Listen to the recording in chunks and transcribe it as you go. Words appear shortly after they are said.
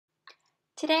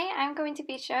Today I'm going to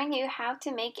be showing you how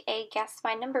to make a guess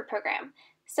my number program.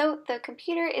 So the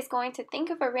computer is going to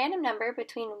think of a random number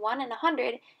between 1 and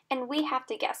 100 and we have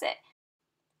to guess it.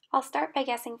 I'll start by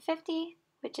guessing 50,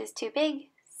 which is too big,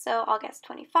 so I'll guess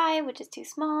 25, which is too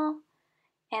small,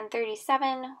 and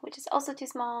 37, which is also too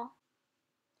small,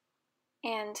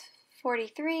 and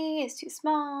 43 is too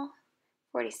small,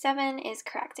 47 is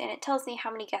correct, and it tells me how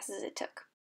many guesses it took.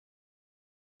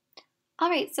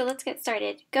 Alright, so let's get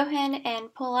started. Go ahead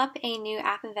and pull up a new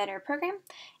App Inventor program,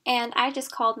 and I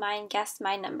just called mine Guess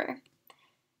My Number.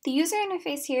 The user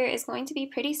interface here is going to be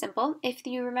pretty simple. If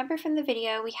you remember from the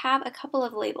video, we have a couple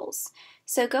of labels.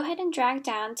 So go ahead and drag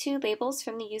down two labels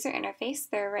from the user interface.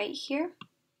 They're right here.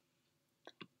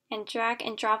 And drag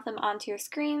and drop them onto your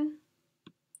screen.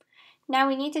 Now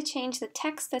we need to change the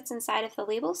text that's inside of the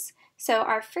labels. So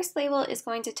our first label is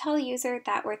going to tell the user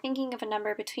that we're thinking of a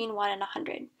number between 1 and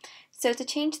 100. So to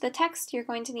change the text, you're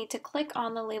going to need to click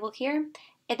on the label here,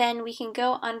 and then we can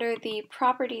go under the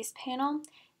Properties panel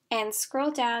and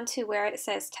scroll down to where it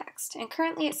says text. And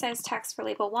currently it says text for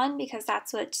label 1 because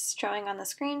that's what's showing on the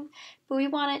screen, but we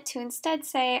want it to instead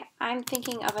say, I'm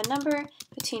thinking of a number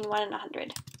between 1 and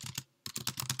 100.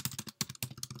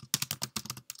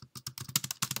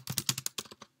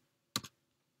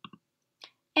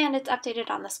 And it's updated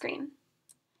on the screen.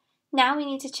 Now we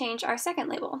need to change our second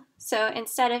label. So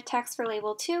instead of text for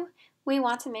label 2, we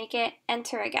want to make it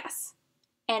enter a guess.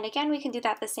 And again, we can do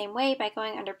that the same way by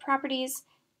going under Properties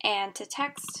and to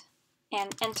Text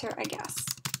and enter a guess.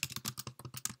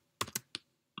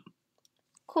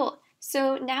 Cool.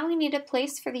 So now we need a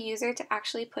place for the user to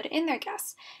actually put in their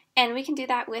guess. And we can do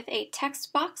that with a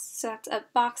text box. So that's a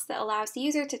box that allows the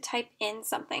user to type in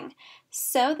something.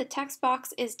 So the text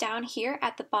box is down here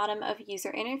at the bottom of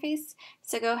user interface.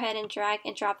 So go ahead and drag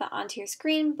and drop that onto your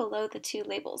screen below the two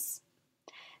labels.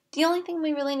 The only thing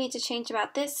we really need to change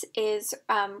about this is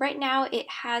right now it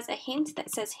has a hint that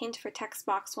says hint for text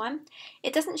box 1.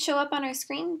 It doesn't show up on our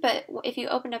screen, but if you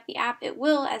open up the app, it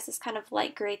will as this kind of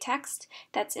light gray text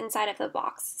that's inside of the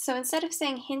box. So instead of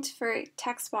saying hint for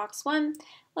text box 1,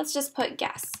 let's just put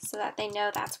guess so that they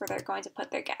know that's where they're going to put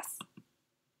their guess.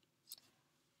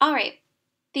 Alright,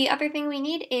 the other thing we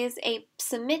need is a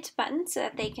submit button so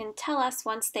that they can tell us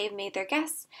once they've made their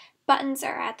guess. Buttons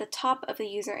are at the top of the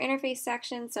user interface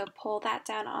section, so pull that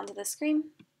down onto the screen.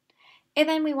 And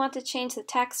then we want to change the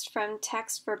text from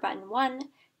text for button 1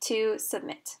 to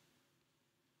submit.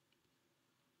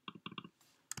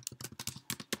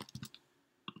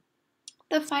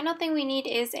 The final thing we need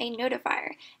is a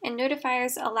notifier, and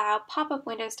notifiers allow pop-up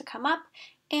windows to come up,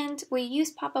 and we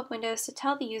use pop-up windows to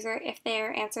tell the user if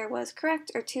their answer was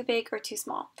correct or too big or too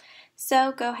small.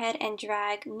 So go ahead and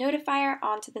drag notifier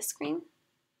onto the screen.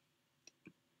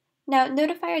 Now,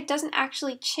 notifier doesn't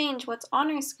actually change what's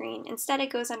on our screen. Instead,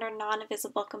 it goes under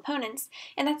non-visible components,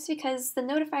 and that's because the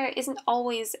notifier isn't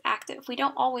always active. We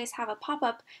don't always have a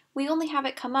pop-up. We only have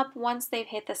it come up once they've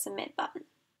hit the submit button.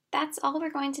 That's all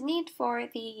we're going to need for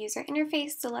the user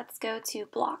interface, so let's go to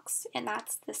blocks, and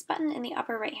that's this button in the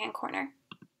upper right-hand corner.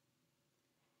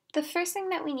 The first thing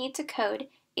that we need to code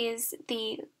is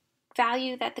the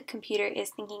value that the computer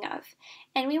is thinking of.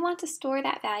 And we want to store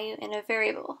that value in a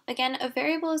variable. Again, a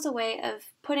variable is a way of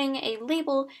putting a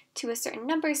label to a certain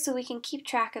number so we can keep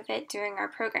track of it during our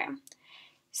program.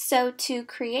 So to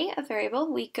create a variable,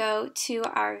 we go to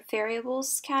our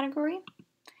variables category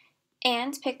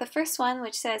and pick the first one,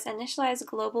 which says initialize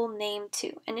global name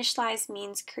to. Initialize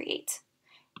means create.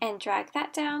 And drag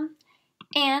that down.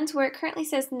 And where it currently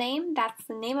says name, that's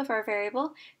the name of our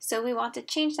variable, so we want to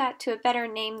change that to a better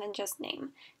name than just name.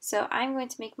 So I'm going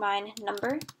to make mine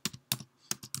number.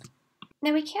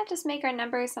 Now we can't just make our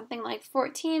number something like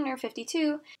 14 or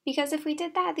 52, because if we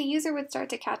did that, the user would start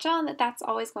to catch on that that's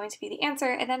always going to be the answer,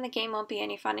 and then the game won't be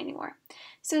any fun anymore.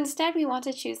 So instead we want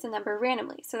to choose the number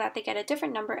randomly, so that they get a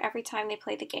different number every time they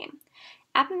play the game.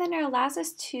 App Inventor allows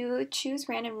us to choose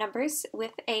random numbers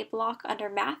with a block under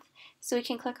Math. So we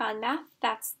can click on Math,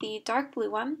 that's the dark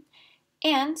blue one,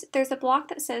 and there's a block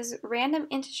that says random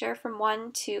integer from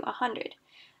 1 to 100.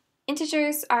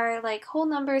 Integers are like whole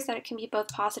numbers that can be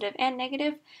both positive and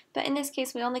negative, but in this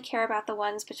case we only care about the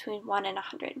ones between 1 and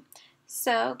 100.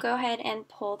 So go ahead and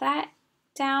pull that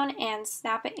down and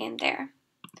snap it in there.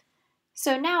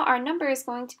 So now our number is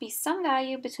going to be some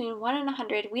value between 1 and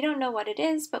 100. We don't know what it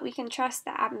is, but we can trust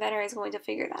that App Inventor is going to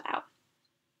figure that out.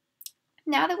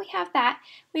 Now that we have that,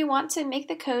 we want to make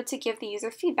the code to give the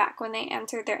user feedback when they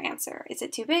enter their answer. Is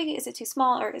it too big, is it too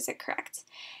small, or is it correct?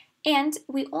 And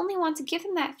we only want to give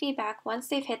them that feedback once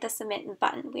they've hit the submit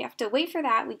button. We have to wait for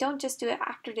that. We don't just do it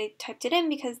after they typed it in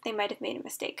because they might have made a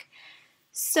mistake.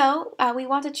 So we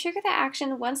want to trigger the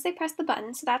action once they press the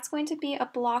button, so that's going to be a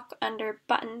block under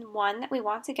button 1 that we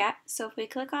want to get. So if we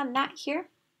click on that here,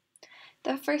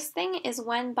 the first thing is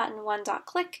when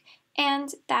button1.click, and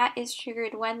that is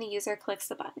triggered when the user clicks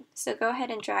the button. So go ahead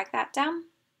and drag that down.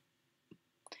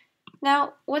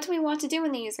 Now, what do we want to do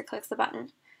when the user clicks the button?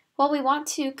 Well, we want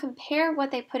to compare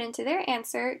what they put into their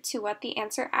answer to what the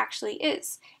answer actually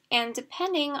is. And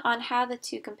depending on how the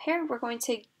two compare, we're going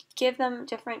to give them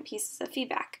different pieces of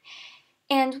feedback.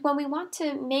 And when we want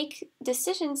to make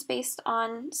decisions based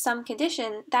on some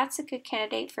condition, that's a good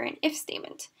candidate for an if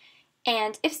statement.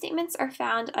 And if statements are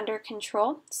found under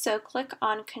control, so click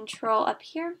on control up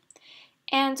here.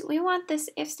 And we want this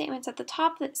if statement at the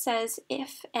top that says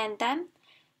if and then.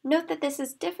 Note that this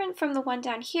is different from the one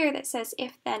down here that says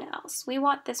if then else. We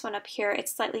want this one up here.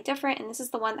 It's slightly different, and this is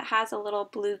the one that has a little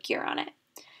blue gear on it.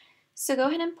 So go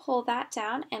ahead and pull that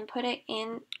down and put it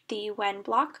in the when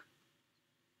block.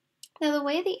 Now the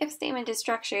way the if statement is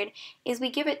structured is we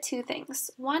give it two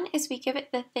things. One is we give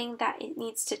it the thing that it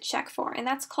needs to check for, and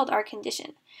that's called our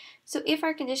condition. So if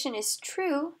our condition is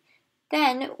true,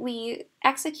 then we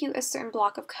execute a certain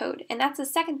block of code, and that's the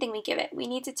second thing we give it. We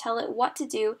need to tell it what to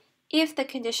do if the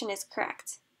condition is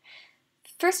correct.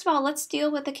 First of all, let's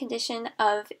deal with the condition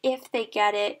of if they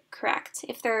get it correct,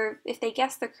 if they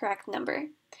guess the correct number.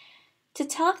 To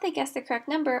tell if they guess the correct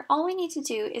number, all we need to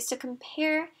do is to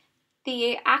compare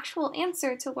the actual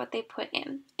answer to what they put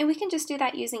in. And we can just do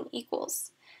that using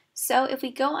equals. So if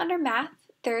we go under math,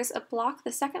 there's a block,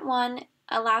 the second one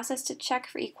allows us to check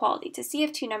for equality, to see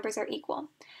if two numbers are equal.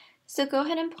 So go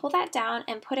ahead and pull that down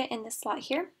and put it in the slot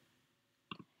here.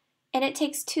 And it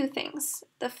takes two things.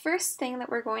 The first thing that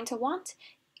we're going to want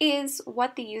is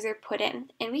what the user put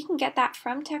in. And we can get that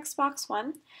from text box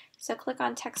 1. So click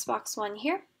on text box 1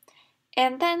 here.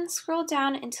 And then scroll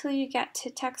down until you get to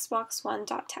text box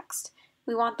 1.text.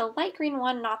 We want the light green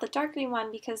one, not the dark green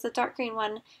one, because the dark green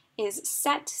one is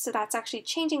set, so that's actually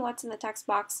changing what's in the text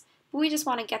box, but we just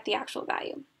want to get the actual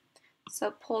value.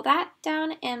 So pull that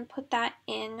down and put that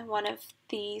in one of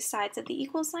the sides of the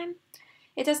equal sign.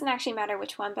 It doesn't actually matter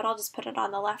which one, but I'll just put it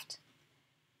on the left.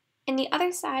 In the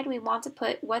other side, we want to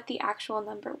put what the actual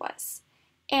number was.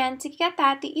 And to get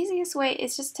that, the easiest way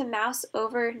is just to mouse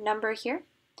over number here.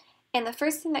 And the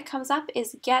first thing that comes up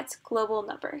is get global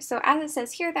number. So as it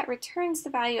says here, that returns the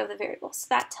value of the variable. So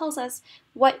that tells us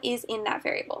what is in that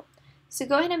variable. So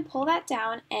go ahead and pull that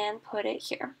down and put it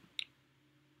here.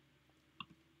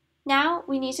 Now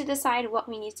we need to decide what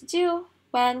we need to do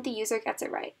when the user gets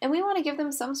it right. And we want to give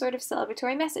them some sort of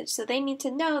celebratory message, so they need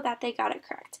to know that they got it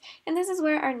correct. And this is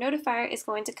where our notifier is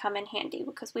going to come in handy,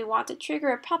 because we want to trigger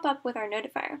a pop-up with our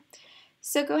notifier.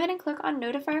 So go ahead and click on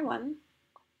notifier 1.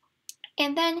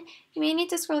 And then you may need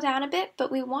to scroll down a bit,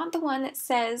 but we want the one that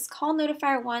says call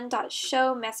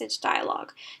notifier1.show message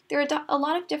dialog. There are a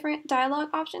lot of different dialog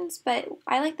options, but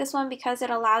I like this one because it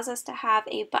allows us to have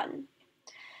a button.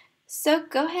 So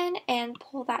go ahead and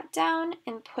pull that down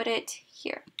and put it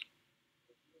here.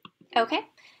 Okay,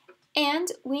 and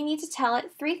we need to tell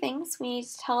it three things. We need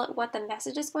to tell it what the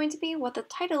message is going to be, what the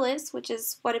title is, which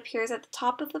is what appears at the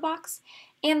top of the box,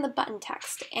 and the button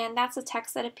text, and that's the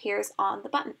text that appears on the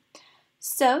button.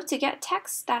 So to get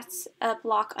text, that's a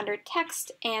block under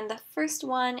text, and the first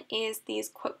one is these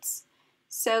quotes.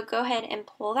 So go ahead and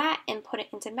pull that and put it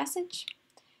into message.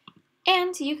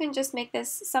 And you can just make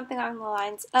this something along the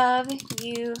lines of,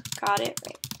 you got it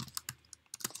right.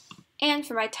 And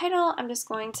for my title, I'm just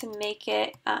going to make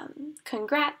it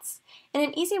congrats. And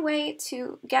an easy way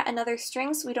to get another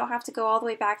string so we don't have to go all the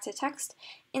way back to text,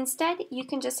 instead you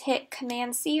can just hit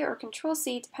Command-C or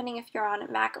Control-C depending if you're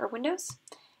on Mac or Windows.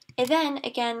 And then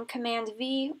again,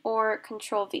 Command-V or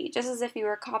Control-V, just as if you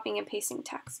were copying and pasting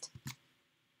text.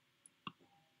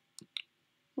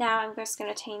 Now I'm just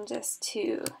going to change this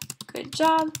to good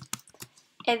job.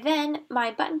 And then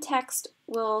my button text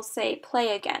will say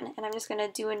play again. And I'm just going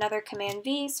to do another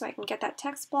Command-V so I can get that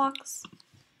text blocks.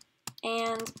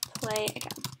 And play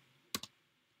again.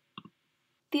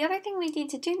 The other thing we need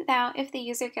to do now, if the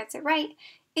user gets it right,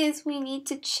 is we need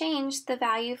to change the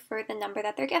value for the number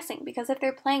that they're guessing. Because if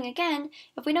they're playing again,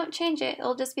 if we don't change it,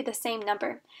 it'll just be the same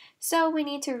number. So we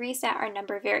need to reset our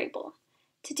number variable.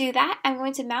 To do that, I'm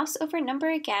going to mouse over number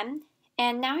again,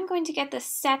 and now I'm going to get the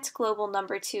set global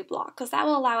number to block, because that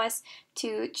will allow us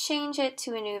to change it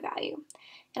to a new value.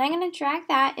 And I'm going to drag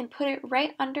that and put it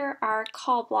right under our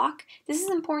call block. This is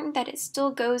important that it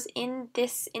still goes in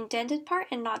this indented part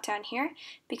and not down here,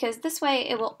 because this way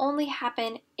it will only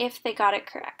happen if they got it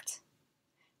correct.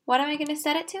 What am I going to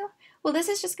set it to? Well, this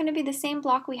is just going to be the same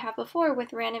block we have before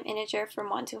with random integer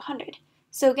from 1 to 100.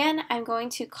 So again, I'm going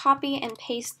to copy and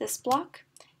paste this block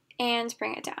and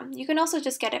bring it down. You can also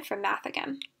just get it from math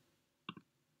again.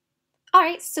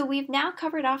 Alright, so we've now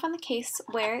covered off on the case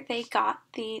where they got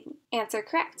the answer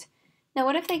correct. Now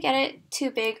what if they get it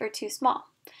too big or too small?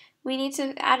 We need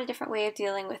to add a different way of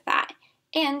dealing with that.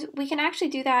 And we can actually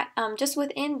do that just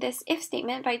within this if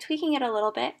statement by tweaking it a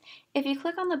little bit. If you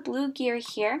click on the blue gear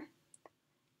here,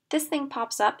 this thing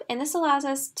pops up, and this allows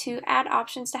us to add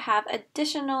options to have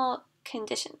additional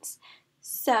conditions.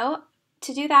 So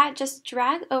to do that, just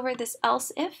drag over this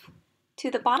else if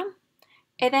to the bottom,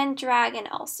 and then drag an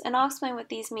else, and I'll explain what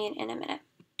these mean in a minute.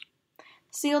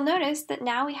 So you'll notice that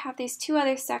now we have these two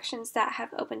other sections that have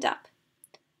opened up.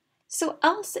 So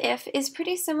else if is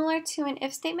pretty similar to an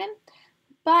if statement,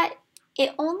 but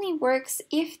it only works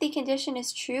if the condition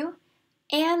is true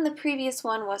and the previous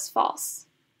one was false.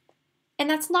 And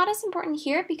that's not as important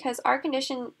here because our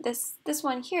condition, this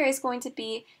one here, is going to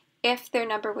be if their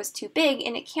number was too big,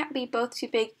 and it can't be both too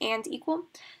big and equal,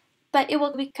 but it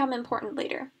will become important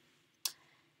later.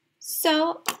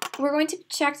 So we're going to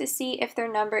check to see if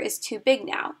their number is too big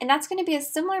now, and that's going to be a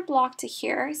similar block to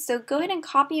here. So go ahead and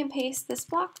copy and paste this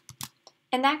block,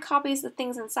 and that copies the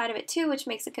things inside of it too, which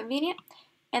makes it convenient,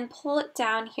 and pull it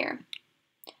down here.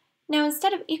 Now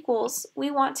instead of equals, we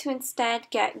want to instead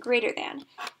get greater than.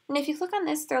 And if you click on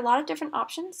this, there are a lot of different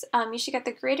options. You should get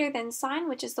the greater than sign,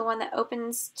 which is the one that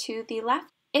opens to the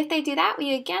left. If they do that,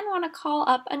 we again want to call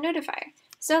up a notifier.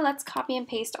 So let's copy and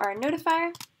paste our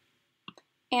notifier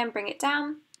and bring it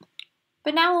down.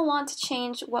 But now we'll want to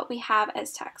change what we have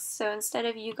as text. So instead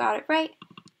of you got it right,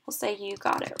 we'll say you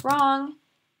got it wrong.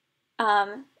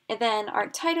 And then our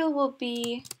title will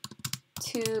be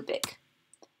too big.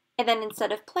 And then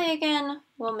instead of play again,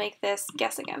 we'll make this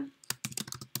guess again.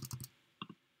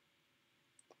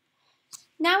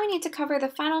 Now we need to cover the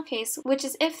final case, which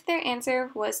is if their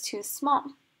answer was too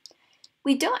small.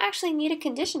 We don't actually need a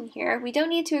condition here. We don't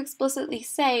need to explicitly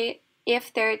say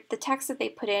if the text that they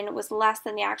put in was less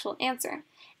than the actual answer.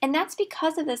 And that's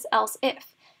because of this else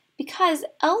if. Because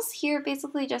else here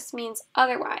basically just means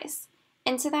otherwise.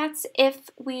 And so that's if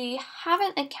we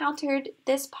haven't encountered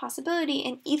this possibility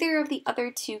in either of the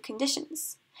other two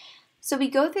conditions. So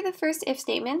we go through the first if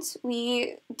statement,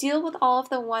 we deal with all of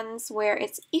the ones where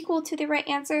it's equal to the right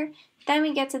answer, then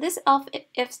we get to this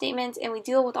if statement and we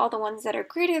deal with all the ones that are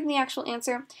greater than the actual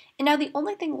answer, and now the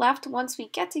only thing left once we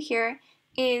get to here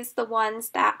is the ones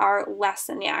that are less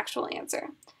than the actual answer.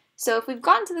 So if we've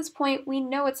gotten to this point, we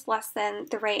know it's less than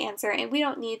the right answer and we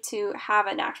don't need to have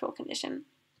an actual condition.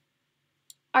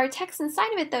 Our text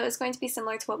inside of it, though, is going to be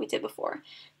similar to what we did before.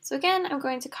 So again, I'm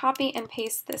going to copy and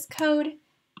paste this code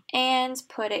and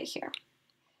put it here.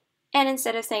 And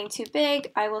instead of saying too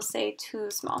big, I will say too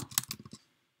small.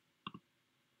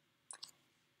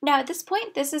 Now at this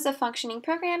point, this is a functioning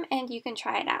program and you can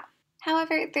try it out.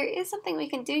 However, there is something we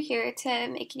can do here to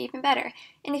make it even better.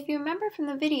 And if you remember from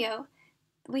the video,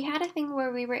 we had a thing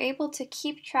where we were able to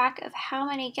keep track of how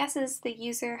many guesses the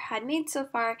user had made so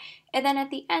far, and then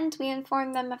at the end we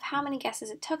informed them of how many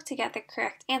guesses it took to get the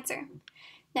correct answer.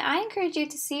 Now I encourage you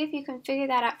to see if you can figure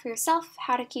that out for yourself,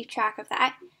 how to keep track of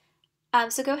that.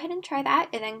 So go ahead and try that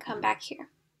and then come back here.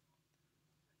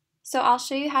 So I'll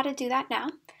show you how to do that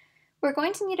now. We're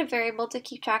going to need a variable to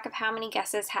keep track of how many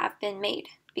guesses have been made,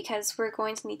 because we're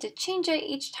going to need to change it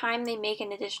each time they make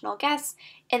an additional guess,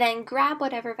 and then grab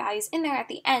whatever value's in there at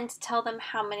the end to tell them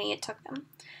how many it took them.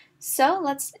 So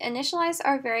let's initialize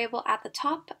our variable at the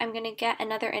top. I'm going to get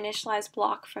another initialize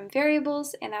block from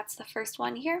variables, and that's the first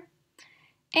one here.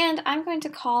 And I'm going to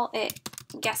call it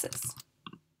guesses.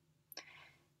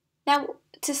 Now,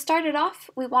 to start it off,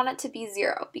 we want it to be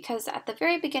 0, because at the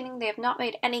very beginning they have not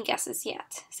made any guesses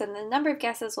yet, so the number of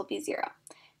guesses will be 0.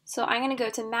 So I'm going to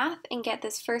go to math and get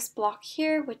this first block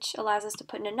here, which allows us to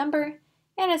put in a number,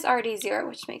 and it's already 0,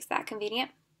 which makes that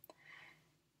convenient.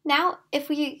 Now, if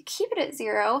we keep it at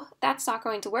 0, that's not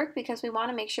going to work because we want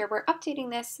to make sure we're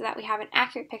updating this so that we have an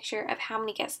accurate picture of how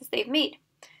many guesses they've made.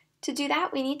 To do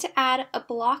that, we need to add a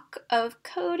block of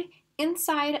code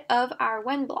inside of our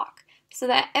when block, so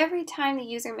that every time the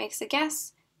user makes a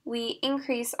guess, we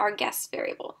increase our guess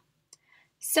variable.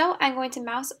 So I'm going to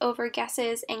mouse over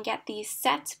guesses and get the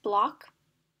set block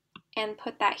and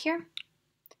put that here.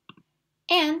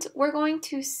 And we're going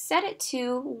to set it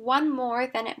to 1 more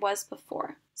than it was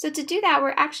before. So to do that,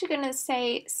 we're actually going to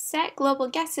say set global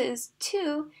guesses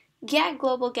to get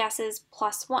global guesses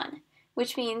plus 1,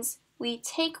 which means we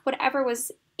take whatever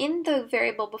was in the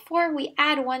variable before, we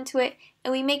add 1 to it,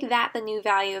 and we make that the new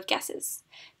value of guesses.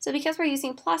 So because we're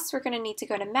using plus, we're going to need to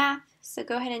go to math. So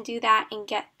go ahead and do that and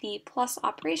get the plus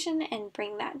operation and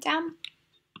bring that down.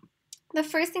 The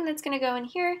first thing that's going to go in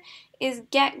here is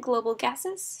get global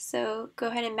guesses. So go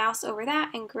ahead and mouse over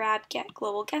that and grab get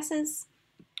global guesses.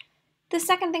 The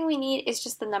second thing we need is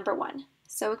just the number 1.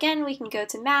 So again, we can go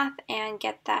to math and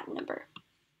get that number.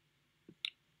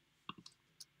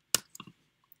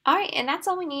 All right, and that's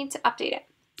all we need to update it.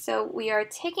 So we are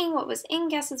taking what was in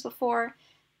guesses before,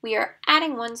 we are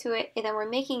adding 1 to it, and then we're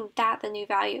making that the new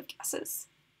value of guesses.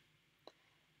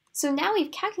 So now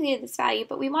we've calculated this value,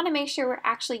 but we want to make sure we're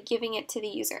actually giving it to the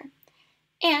user.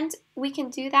 And we can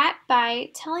do that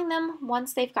by telling them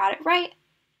once they've got it right,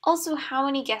 also how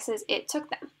many guesses it took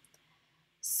them.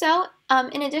 So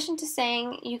in addition to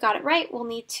saying you got it right, we'll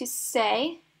need to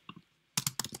say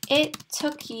it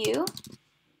took you,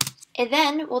 and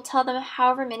then we'll tell them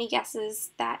however many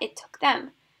guesses that it took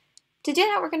them. To do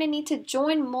that, we're going to need to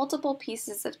join multiple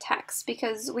pieces of text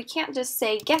because we can't just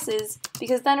say guesses,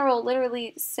 because then it will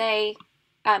literally say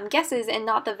guesses and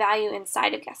not the value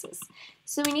inside of guesses.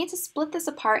 So we need to split this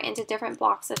apart into different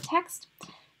blocks of text.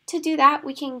 To do that,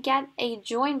 we can get a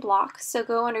join block. So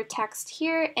go under text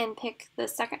here and pick the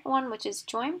second one, which is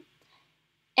join.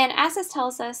 And as this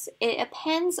tells us, it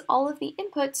appends all of the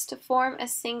inputs to form a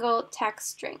single text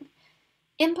string.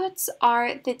 Inputs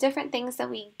are the different things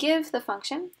that we give the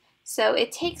function. So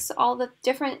it takes all the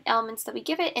different elements that we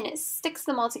give it and it sticks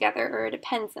them all together, or it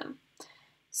appends them.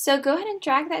 So go ahead and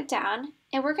drag that down,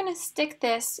 and we're going to stick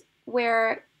this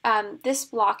where this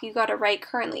block you got it right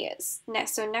currently is.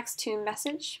 So next to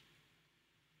message,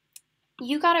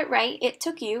 you got it right, it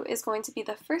took you is going to be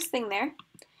the first thing there.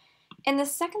 And the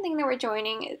second thing that we're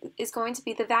joining is going to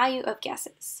be the value of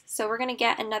guesses. So we're going to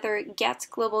get another get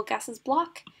global guesses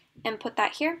block and put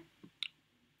that here.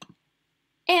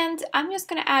 And I'm just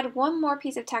going to add one more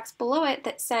piece of text below it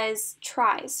that says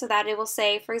tries, so that it will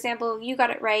say, for example, you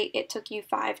got it right, it took you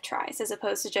 5 tries, as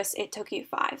opposed to just it took you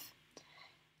 5.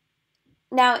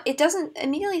 Now, it doesn't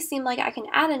immediately seem like I can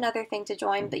add another thing to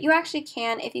join, but you actually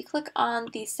can if you click on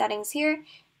these settings here,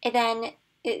 and then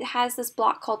it has this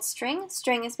block called string.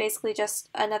 String is basically just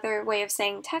another way of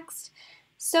saying text.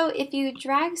 So if you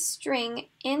drag string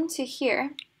into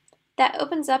here, that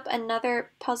opens up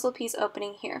another puzzle piece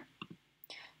opening here.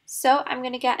 So I'm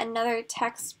going to get another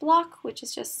text block, which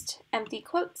is just empty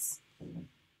quotes,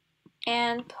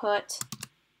 and put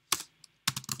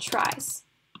tries.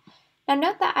 Now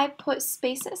note that I put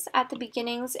spaces at the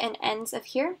beginnings and ends of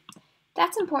here.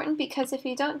 That's important because if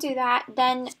you don't do that,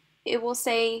 then it will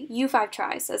say you 5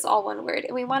 tries as all one word,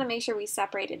 and we want to make sure we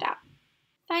separate it out.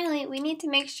 Finally, we need to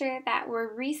make sure that we're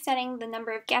resetting the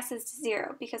number of guesses to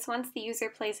 0, because once the user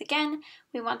plays again,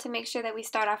 we want to make sure that we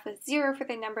start off with 0 for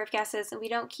the number of guesses and we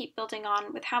don't keep building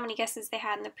on with how many guesses they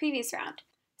had in the previous round.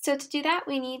 So to do that,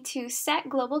 we need to set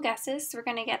global guesses. So we're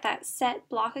going to get that set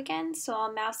block again, so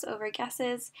I'll mouse over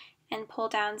guesses and pull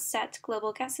down set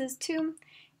global guesses to,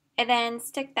 and then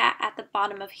stick that at the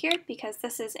bottom of here because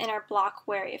this is in our block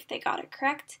where if they got it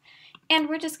correct. And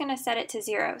we're just going to set it to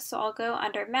 0. So I'll go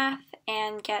under math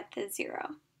and get the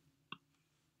 0.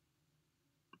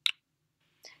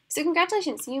 So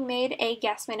congratulations, you made a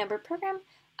Guess My Number program.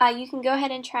 You can go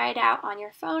ahead and try it out on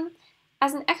your phone.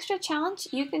 As an extra challenge,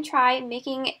 you can try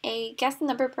making a Guess the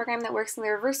Number program that works in the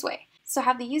reverse way. So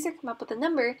have the user come up with a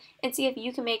number and see if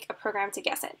you can make a program to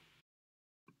guess it.